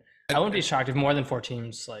disaster, and I wouldn't be shocked if more than 4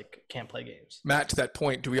 teams like can't play games. Matt, to that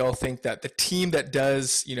point, do we all think that the team that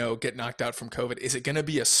does, get knocked out from COVID, is it going to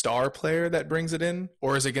be a star player that brings it in,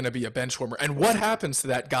 or is it going to be a bench warmer? And what happens to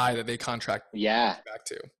that guy that they contract back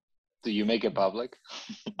to? Do you make it public?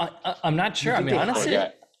 I'm not sure. I mean, honestly, do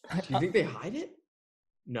you think they hide it?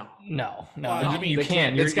 No. I mean, you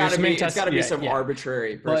can't. It's got to be some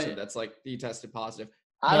arbitrary person that's like he tested positive.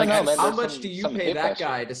 I don't know, man. How much do you pay that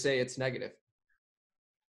guy to say it's negative?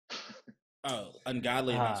 Oh,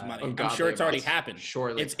 ungodly amounts of money. I'm sure it's already happened.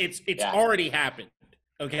 Surely. It's already happened.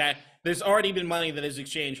 Okay? There's already been money that has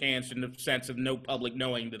exchanged hands in the sense of no public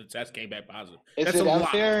knowing that the test came back positive. Is it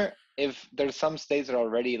unfair if there's some states that are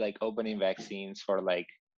already like opening vaccines for like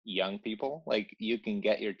young people? Like you can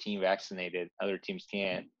get your team vaccinated, other teams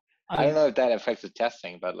can't. I don't know if that affects the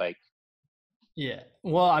testing, but like. Yeah.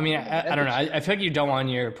 Well, I mean, I don't know. I feel like you don't want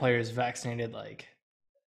your players vaccinated like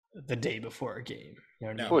the day before a game. You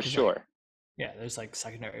know what I mean? For sure. Yeah, there's like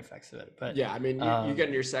secondary effects of it. But yeah, I mean, you get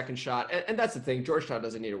your second shot. And that's the thing. Georgetown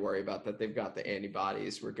doesn't need to worry about that. They've got the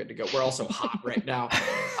antibodies. We're good to go. We're also hot right now.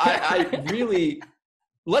 I really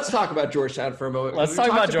 – let's talk about Georgetown for a moment. Let's talk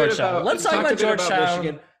about Georgetown.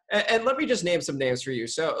 Michigan. And let me just name some names for you.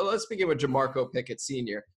 So let's begin with Jamarco Pickett,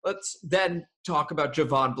 Sr. Let's then talk about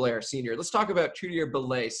Javon Blair, Sr. Let's talk about Chudier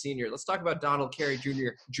Belay, Sr. Let's talk about Donald Carey, Jr.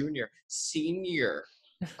 Sr.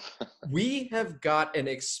 We have got an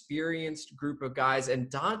experienced group of guys, and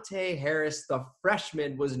Dante Harris, the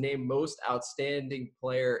freshman, was named most outstanding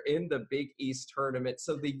player in the Big East tournament.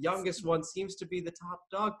 So the youngest one seems to be the top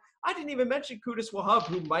dog. I didn't even mention Qudus Wahab,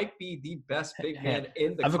 who might be the best big man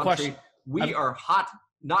in the country. We are hot,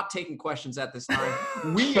 not taking questions at this time.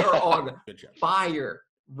 We are on fire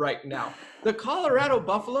right now. The Colorado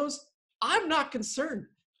Buffaloes, I'm not concerned.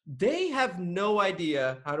 They have no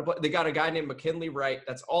idea how to play. They got a guy named McKinley Wright.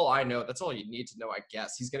 That's all I know. That's all you need to know, I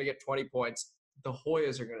guess. He's going to get 20 points. The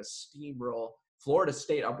Hoyas are going to steamroll. Florida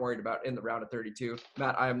State, I'm worried about in the round of 32.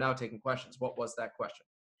 Matt, I am now taking questions. What was that question?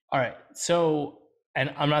 All right. So,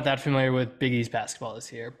 and I'm not that familiar with Big East basketball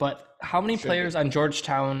this year, but how many players on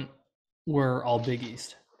Georgetown were all Big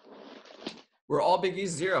East? We're all Big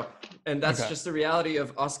East 0. And that's just the reality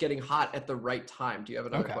of us getting hot at the right time. Do you have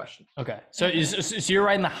another question? Okay. So you're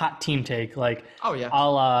riding the hot team take, like, oh yeah, a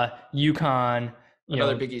la UConn,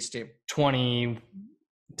 another Big East team,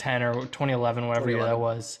 2010 or 2011, whatever year that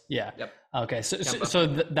was. Yeah. Yep. Okay. So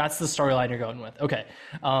that's the storyline you're going with. Okay.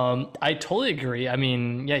 I totally agree. I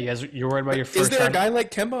mean, yeah, you're worried about your first. Is there a guy like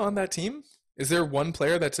Kemba on that team? Is there one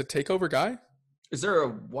player that's a takeover guy? Is there a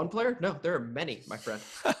one player? No, there are many, my friend.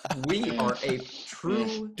 We are a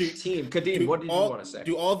true team. Kadeem, what did you want to say?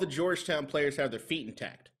 Do all the Georgetown players have their feet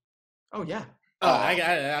intact? Oh, yeah.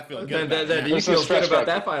 I feel good. Then you feel good about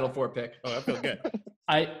that Final Four pick. Oh, I feel good.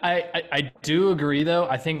 I do agree, though.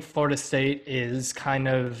 I think Florida State is kind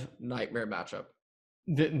of nightmare matchup.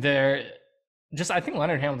 I think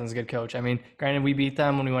Leonard Hamilton's a good coach. I mean, granted, we beat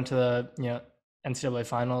them when we went to the NCAA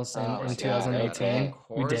finals in 2018.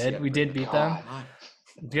 We did beat them.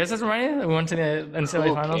 Do you guys have remind you? We went to the NCAA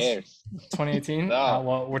Who Finals cares? 2018. No.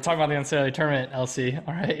 Well, we're talking about the NCAA tournament, LC.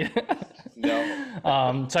 All right.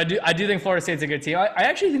 No. So I do think Florida State's a good team. I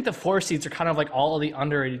actually think the 4 seeds are kind of like all of the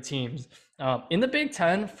underrated teams. In the Big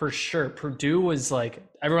Ten, for sure, Purdue was like,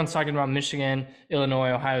 everyone's talking about Michigan,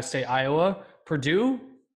 Illinois, Ohio State, Iowa. Purdue,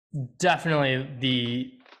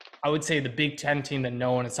 definitely I would say the Big Ten team that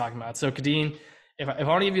no one is talking about. So Kadeen, if I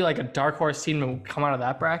want to give you like a dark horse team to come out of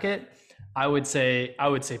that bracket, I would say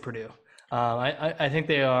Purdue. I think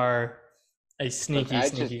they are a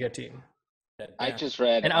sneaky good team. I just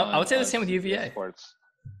read, and I would say the same with UVA. Sports.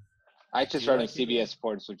 I just read on CBS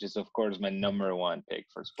Sports, which is of course my number one pick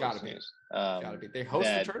for sports news. Gotta be. They host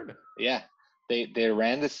the tournament. Yeah, they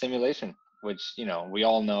ran the simulation, which we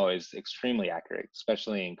all know is extremely accurate,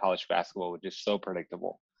 especially in college basketball, which is so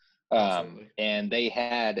predictable. And they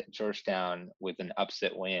had Georgetown with an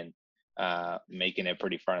upset win, making it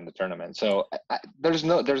pretty far in the tournament. So there's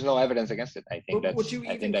no evidence against it. I think would you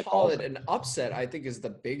even call it an upset? I think is the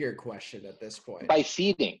bigger question at this point. By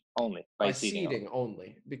seeding only. By seeding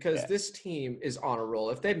only. Because this team is on a roll.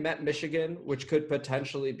 If they met Michigan, which could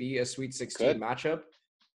potentially be a Sweet 16 matchup,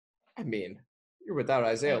 I mean, you're without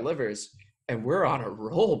Isaiah Livers, and we're on a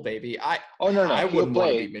roll, baby. I wouldn't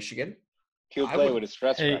want to beat Michigan. He'll play with a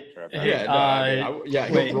stress fracture.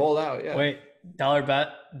 He'll roll out. Yeah. Wait, dollar bet.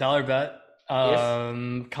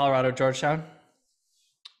 Colorado, Georgetown.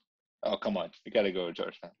 Oh, come on. You got to go with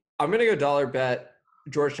Georgetown. I'm going to go dollar bet.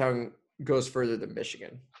 Georgetown goes further than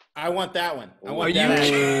Michigan. I want that one. I want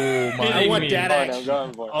that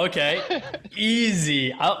action. Okay.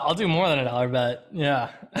 Easy. I'll do more than a dollar bet. Yeah.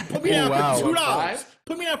 Put me down for $2.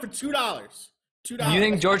 Put me down for $2. $2. You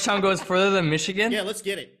think Georgetown goes further than Michigan? Yeah, let's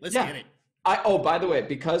get it. Let's get it. By the way,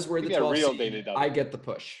 because we're the 12th seed, I get the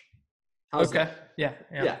push. How's that? Yeah.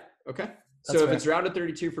 Okay. So if it's round of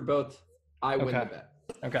 32 for both, I win the bet.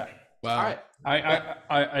 Okay. Wow. All right.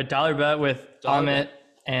 I dollar bet with Amit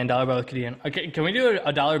and dollar bet with Kadeen. Okay. Can we do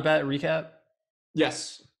a dollar bet recap?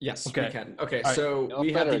 Yes, okay. We can. Okay, so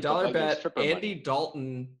we have the dollar bet. Andy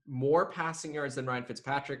Dalton, more passing yards than Ryan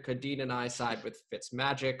Fitzpatrick. Kadeen and I side with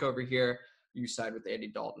Fitzmagic over here. You side with Andy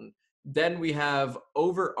Dalton. Then we have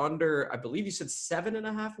over under, I believe you said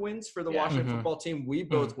 7.5 wins for the Washington football team. We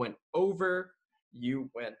both went over. You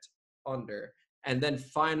went under. And then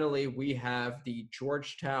finally, we have the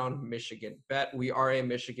Georgetown, Michigan bet. We are a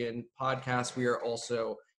Michigan podcast. We are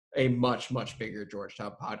also a much, much bigger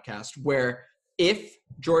Georgetown podcast where if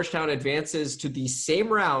Georgetown advances to the same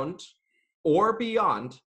round or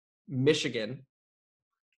beyond, Michigan,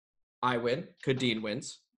 I win. Kadeen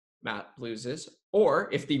wins. Matt loses. Or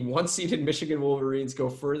if the 1-seeded Michigan Wolverines go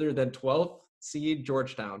further than 12th seed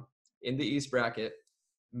Georgetown in the East bracket,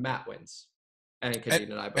 Matt wins. And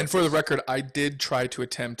Kadeen and I both. And for the record, I did try to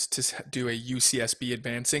attempt to do a UCSB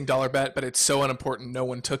advancing dollar bet, but it's so unimportant. No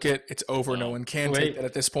one took it. It's over. No one can take it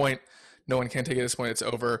at this point. No one can take it at this point. It's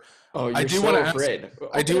over. Oh, you're afraid.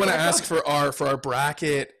 I do want to ask for our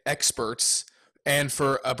bracket experts and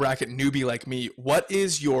for a bracket newbie like me, what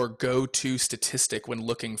is your go-to statistic when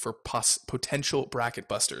looking for potential bracket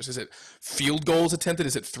busters? Is it field goals attempted?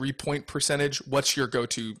 Is it 3-point percentage? What's your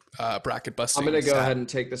go-to bracket busting? I'm going to go ahead and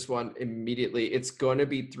take this one immediately. It's going to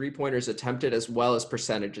be 3-pointers attempted as well as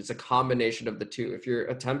percentage. It's a combination of the two. If you're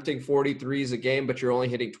attempting 43s a game, but you're only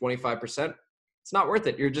hitting 25%, it's not worth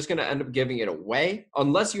it. You're just going to end up giving it away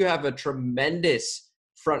unless you have a tremendous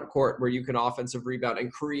front court where you can offensive rebound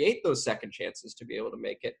and create those second chances to be able to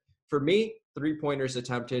make it. For me, 3-pointers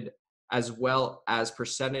attempted as well as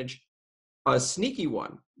percentage. A sneaky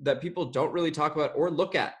one that people don't really talk about or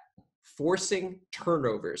look at, forcing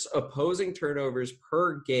turnovers, opposing turnovers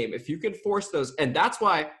per game. If you can force those, and that's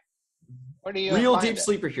why real deep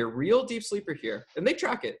sleeper here, and they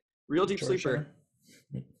track it. Real deep sleeper,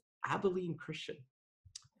 Abilene Christian.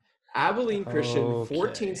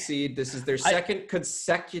 14 seed. This is their second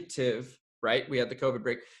consecutive, right? We had the COVID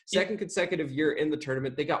break. Second consecutive year in the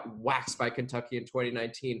tournament. They got waxed by Kentucky in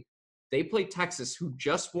 2019. They played Texas, who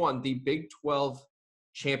just won the Big 12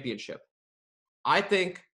 championship. I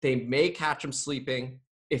think they may catch them sleeping.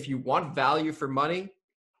 If you want value for money,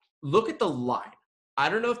 look at the line. I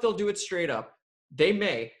don't know if they'll do it straight up. They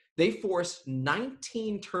may. They force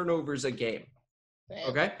 19 turnovers a game.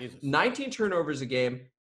 Okay? 19 turnovers a game.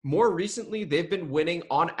 More recently, they've been winning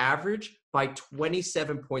on average by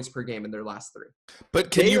 27 points per game in their last 3. But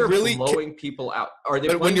can you really blowing people out? Are they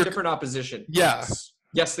playing different opposition? Yeah.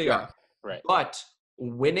 Yes, they are. Right. But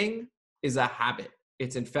winning is a habit.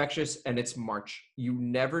 It's infectious and it's March. You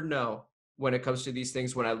never know when it comes to these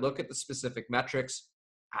things. When I look at the specific metrics,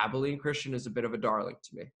 Abilene Christian is a bit of a darling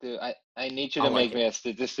to me. Dude, I need you to make me a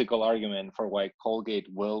statistical argument for why Colgate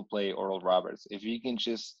will play Oral Roberts. If you can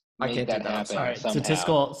just make that happen. All right,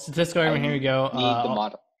 somehow. statistical argument. Here we go. Need the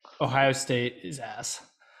model. Ohio State is ass.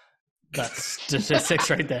 That's statistics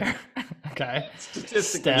right there. Okay.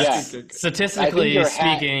 Statistically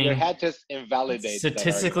speaking, your hat just invalidates.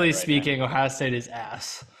 Statistically speaking, Ohio State is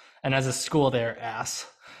ass, and as a school, they're ass.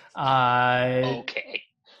 Okay.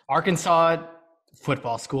 Arkansas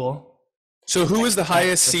football school. So who is the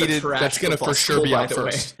highest seeded that's going to for sure be out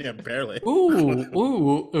first? Yeah, barely.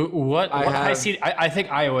 What high seed? I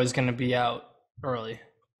think Iowa is going to be out early.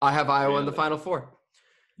 I have Iowa in the Final Four.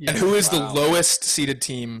 And who is the lowest seeded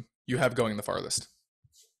team you have going the farthest?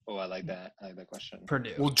 Oh, I like that. I like that question.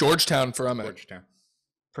 Purdue. Well, Georgetown for Emmett.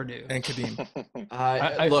 Purdue. And Kadeem.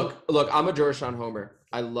 Look, I'm a Georgetown homer.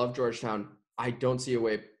 I love Georgetown. I don't see a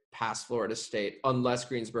way past Florida State unless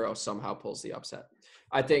Greensboro somehow pulls the upset.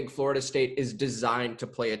 I think Florida State is designed to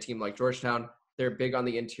play a team like Georgetown. They're big on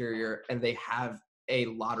the interior, and they have a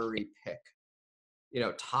lottery pick.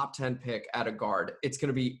 Top 10 pick at a guard. It's going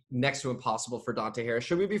to be next to impossible for Dante Harris.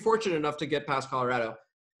 Should we be fortunate enough to get past Colorado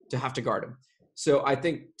to have to guard him? So I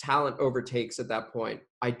think talent overtakes at that point.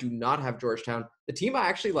 I do not have Georgetown. The team I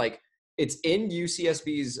actually like, it's in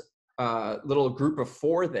UCSB's little group of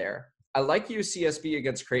 4 there. I like UCSB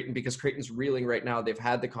against Creighton because Creighton's reeling right now. They've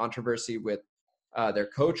had the controversy with their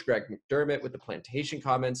coach, Greg McDermott, with the plantation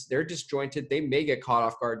comments. They're disjointed. They may get caught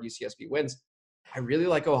off guard. UCSB wins. I really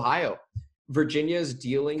like Ohio. Virginia is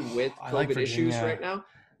dealing with COVID issues right now.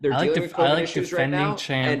 They're dealing with COVID issues right now.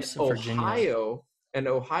 And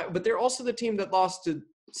Ohio, but they're also the team that lost to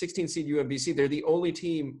 16 seed UMBC. They're the only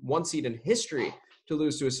team, 1 seed in history, to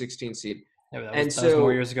lose to a 16 seed. Yeah, that was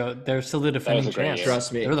more years ago. They're still the defending champs.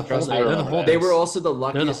 Trust me. They're the holders. They were also the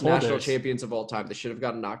luckiest national champions of all time. They should have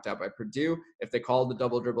gotten knocked out by Purdue. If they called the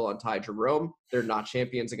double dribble on Ty Jerome, they're not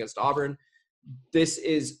champions against Auburn. This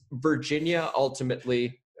is Virginia,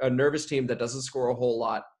 ultimately, a nervous team that doesn't score a whole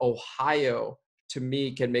lot. Ohio, to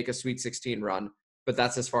me, can make a Sweet 16 run, but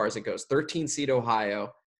that's as far as it goes. 13 seed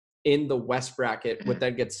Ohio in the West bracket would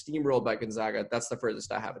then get steamrolled by Gonzaga. That's the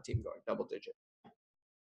furthest I have a team going, double digit.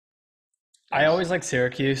 I always like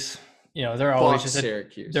Syracuse. They're always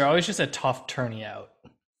just a tough tourney out.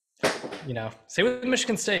 Same with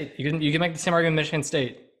Michigan State. You can make the same argument with Michigan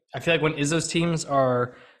State. I feel like when Izzo's teams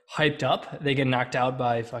are hyped up, they get knocked out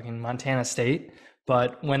by fucking Montana State.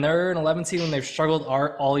 But when they're an 11 seed, when they've struggled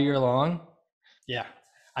all year long, yeah,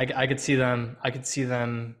 I could see them. I could see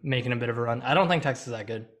them making a bit of a run. I don't think Texas is that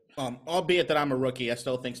good. Albeit that I'm a rookie, I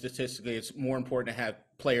still think statistically it's more important to have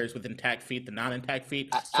players with intact feet than non-intact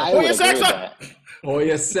feet. So, Hoya Saxa!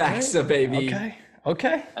 Hoya Saxa, baby.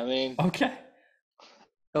 Okay. I mean, okay.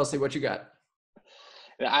 Elsie, what you got?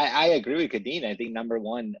 I agree with Kadeen. I think number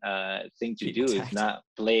one thing to do is not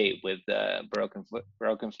play with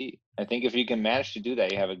broken feet. I think if you can manage to do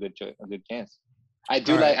that, you have a good chance. I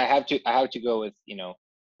have to go with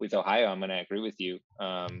with Ohio. I'm gonna agree with you.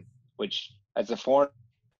 Which as a foreigner,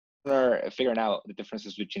 figuring out the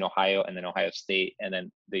differences between Ohio and then Ohio State and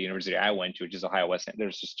then the university I went to, which is Ohio Wesleyan,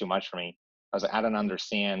 there's just too much for me. I was like, I don't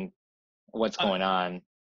understand what's going on.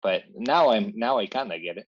 But now I kind of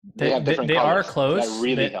get it. They have different colors. Are close. That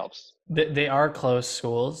really helps. They are close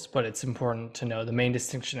schools, but it's important to know the main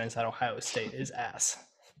distinction is that Ohio State is ass.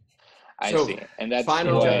 I see, and that's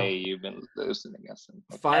why you've been losing against them.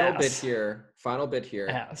 Final bit here.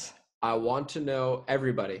 Ass. I want to know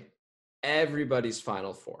everybody's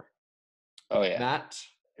Final Four. Oh yeah, Matt.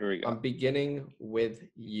 Here we go. I'm beginning with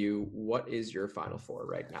you. What is your Final Four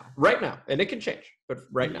right now? Right now, and it can change, but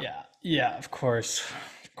right now. Yeah, of course.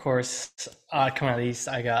 Coming out of the East,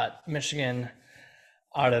 I got Michigan.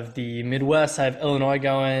 Out of the Midwest, I have Illinois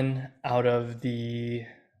going. Out of the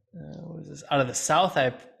Out of the South,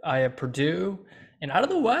 I have Purdue, and out of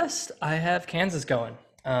the West, I have Kansas going.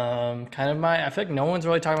 I feel like no one's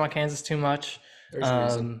really talking about Kansas too much. There's a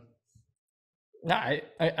reason. No,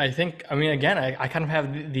 I think, again, I kind of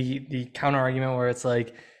have the counter argument where it's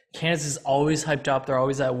like Kansas is always hyped up. They're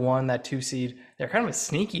always that 1, that 2 seed. They're kind of a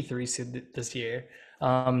sneaky 3 seed this year.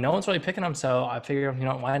 No one's really picking them, so I figure,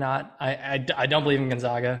 why not? I don't believe in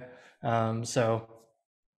Gonzaga, so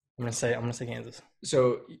I'm gonna say Kansas.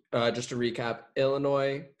 So just to recap: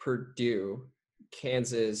 Illinois, Purdue,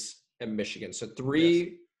 Kansas, and Michigan. So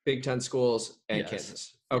 3 Big Ten schools and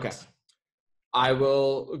Kansas. Okay. Yes. I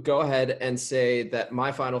will go ahead and say that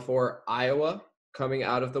my Final Four: Iowa coming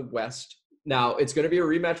out of the West. Now it's going to be a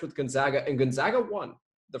rematch with Gonzaga, and Gonzaga won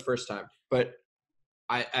the first time, but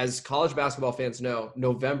as college basketball fans know,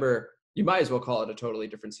 November, you might as well call it a totally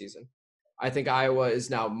different season. I think Iowa is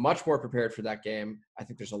now much more prepared for that game. I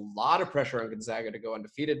think there's a lot of pressure on Gonzaga to go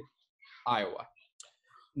undefeated. Iowa.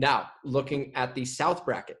 Now, looking at the South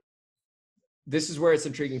bracket, this is where it's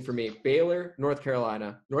intriguing for me. Baylor, North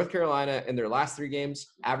Carolina. North Carolina in their last 3 games,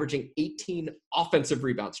 averaging 18 offensive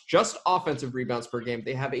rebounds, just offensive rebounds per game.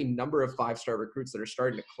 They have a number of 5-star recruits that are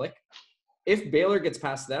starting to click. If Baylor gets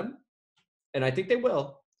past them, and I think they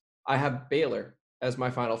will, I have Baylor as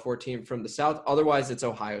my Final Four team from the South. Otherwise, it's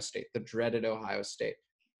Ohio State, the dreaded Ohio State.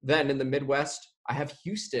 Then in the Midwest, I have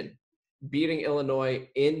Houston beating Illinois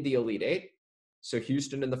in the Elite Eight. So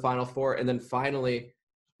Houston in the Final Four. And then finally,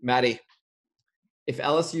 Maddie, if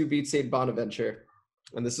LSU beats St. Bonaventure,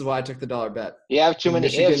 and this is why I took the dollar bet. You have too many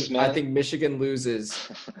Michigan, ifs, man. I think Michigan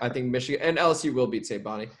loses. I think Michigan and LSU will beat St.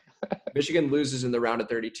 Bonnie. Michigan loses in the round of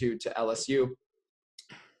 32 to LSU.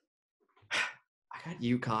 I got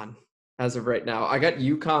UConn as of right now. I got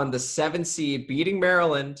UConn, the 7 seed, beating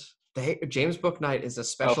Maryland. James Bouknight is a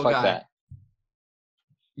special guy. That.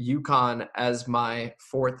 UConn as my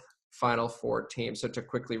 4th Final Four team. So to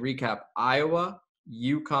quickly recap, Iowa,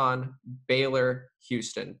 UConn, Baylor,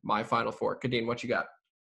 Houston, my Final Four. Kadeen, what you got?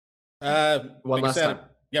 One last time.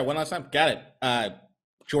 Yeah, one last time. Got it.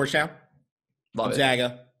 Georgetown,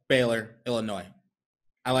 Gonzaga, Baylor, Illinois.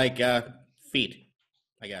 I like feet,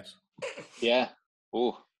 I guess. Yeah.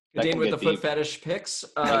 Ooh. Kadeen with the foot fetish picks.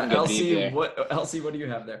 Elsie, what do you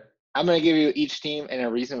have there? I'm going to give you each team and a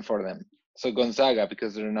reason for them. So Gonzaga,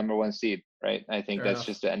 because they're the number 1 seed, right? I think that's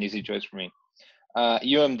just an easy choice for me.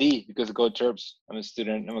 UMD, because go Terps. I'm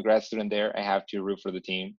a grad student there. I have to root for the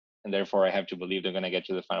team, and therefore I have to believe they're going to get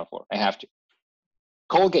to the Final Four. I have to.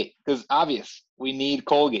 Colgate, because obvious. We need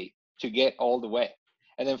Colgate to get all the way.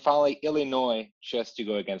 And then finally, Illinois, just to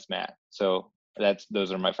go against Matt. So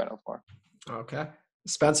those are my Final Four. Okay.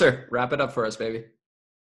 Spencer, wrap it up for us, baby.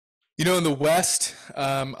 You know, in the West,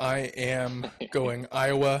 I am going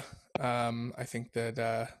Iowa. I think that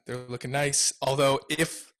they're looking nice. Although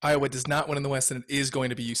if Iowa does not win in the West, then it is going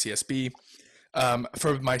to be UCSB.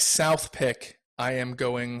 For my South pick, I am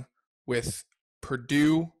going with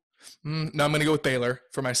Purdue. No, I'm going to go with Baylor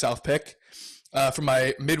for my South pick. For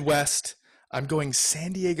my Midwest, I'm going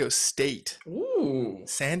San Diego State. Ooh.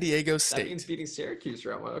 San Diego State. That means beating Syracuse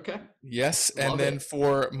round 1. Okay. Yes. Love and then it.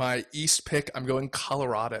 For my East pick, I'm going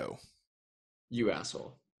Colorado. You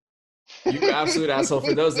asshole. You absolute asshole.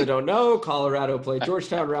 For those that don't know, Colorado played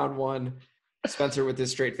Georgetown round 1. Spencer with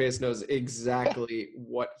his straight face knows exactly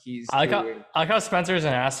what he's doing. I like how Spencer's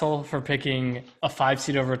an asshole for picking a 5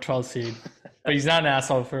 seed over a 12 seed. But he's not an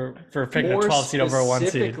asshole for picking a 12 seed over a 1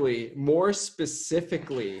 seed. More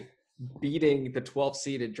specifically, beating the 12th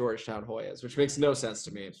seeded Georgetown Hoyas, which makes no sense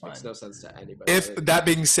to me. It makes no sense to anybody. That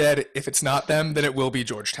being said, if it's not them, then it will be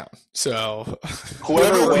Georgetown. So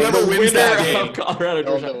whoever wins that game, Colorado,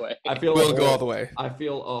 Georgetown, will go all the way. I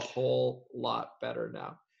feel a whole lot better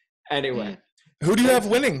now. Anyway, who do you have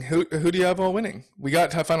winning? Who do you have all winning? We got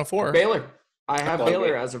to Final Four. Baylor. I have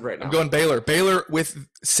Baylor as of right now. I'm going Baylor. Baylor with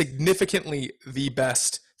significantly the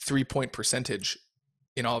best 3-point percentage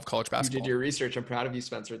in all of college basketball. You did your research. I'm proud of you,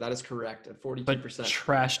 Spencer. That is correct at 42%. But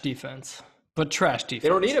trash defense. They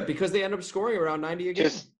don't need it because they end up scoring around 90 a game.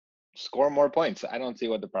 Just score more points. I don't see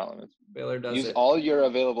what the problem is. Baylor does Use all your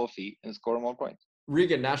available feet and score more points.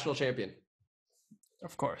 Regan, national champion.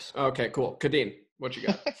 Of course. Okay, cool. Kadeen, what you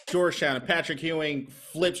got? Georgetown and Patrick Ewing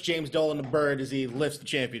flips James Dolan the bird as he lifts the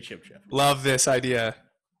championship. Love this idea.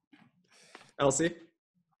 Elsie?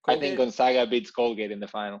 I think Gonzaga beats Colgate in the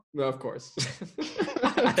final. No, of course.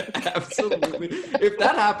 Absolutely. If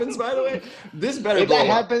that happens, by the way, this better. If that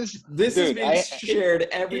happens, this is being shared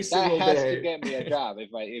every single day. That has to get me a job.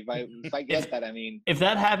 If I get that, I mean. If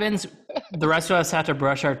that happens, the rest of us have to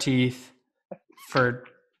brush our teeth for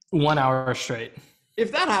 1 hour straight.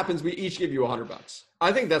 If that happens, we each give you $100.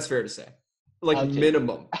 I think that's fair to say. Like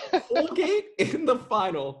minimum. Colgate in the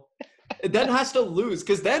final. Then has to lose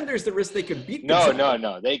because then there's the risk they could beat Gonzaga.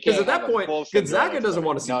 No. They can't. Because at that point, Gonzaga doesn't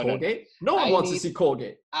want to see Colgate. No one wants to see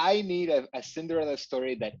Colgate. I need a Cinderella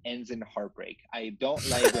story that ends in heartbreak. I don't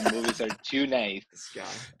like when movies are too nice.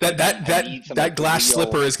 That glass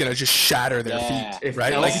slipper is going to just shatter their feet. If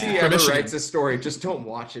right? Elsie ever writes a story, just don't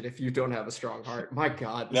watch it if you don't have a strong heart. My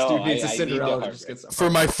God, this dude needs a Cinderella that just gets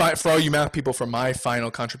for all you math people, for my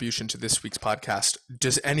final contribution to this week's podcast,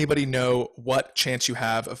 does anybody know what chance you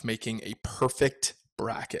have of making a perfect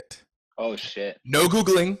bracket? Oh shit! No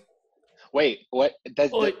Googling. Wait, what? I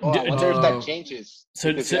wonder if that changes.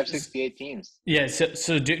 Because you have 68 teams. Yeah.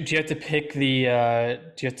 So do you have to pick the?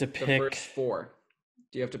 Do you have to pick the first 4?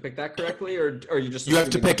 Do you have to pick that correctly, or you just? You have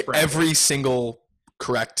to pick every single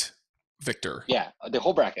correct victor. Yeah, the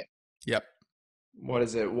whole bracket. Yep. What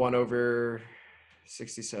is it? 1 over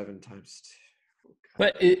 67 times 2.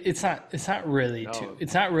 But it's not really No. 2.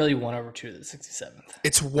 It's not really 1 over 2 to the 67th.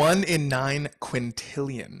 It's 1 in 9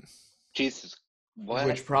 quintillion. Jesus. What?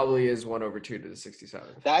 Which probably is 1 over 2 to the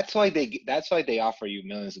 67th. That's why they offer you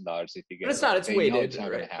millions of dollars if you get. But it's not. It's weighted. It's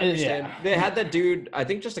not right? gonna happen. Yeah. They had that dude. I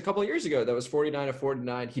think just a couple of years ago. That was 49 to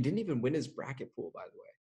 49. He didn't even win his bracket pool, by the way.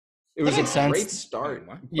 It was makes a great sense. start.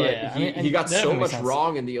 But Yeah, he got that so makes much sense.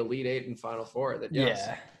 wrong in the Elite Eight and Final Four that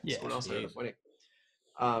Yeah. someone else ended up winning.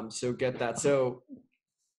 So get that. So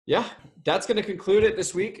yeah, that's going to conclude it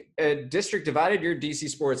this week. District Divided, your DC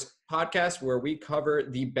Sports podcast, where we cover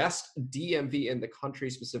the best DMV in the country,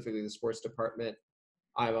 specifically the sports department.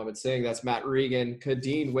 I'm Amit Singh. That's Matt Regan,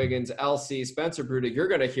 Kadeen Wiggins, LC, Spencer Brudig. You're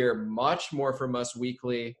going to hear much more from us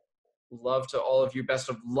weekly. Love to all of you. Best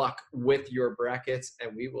of luck with your brackets,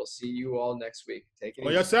 and we will see you all next week. Take it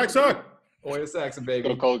easy. Saxon! Oya Saxon, baby.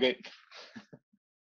 Go Colgate.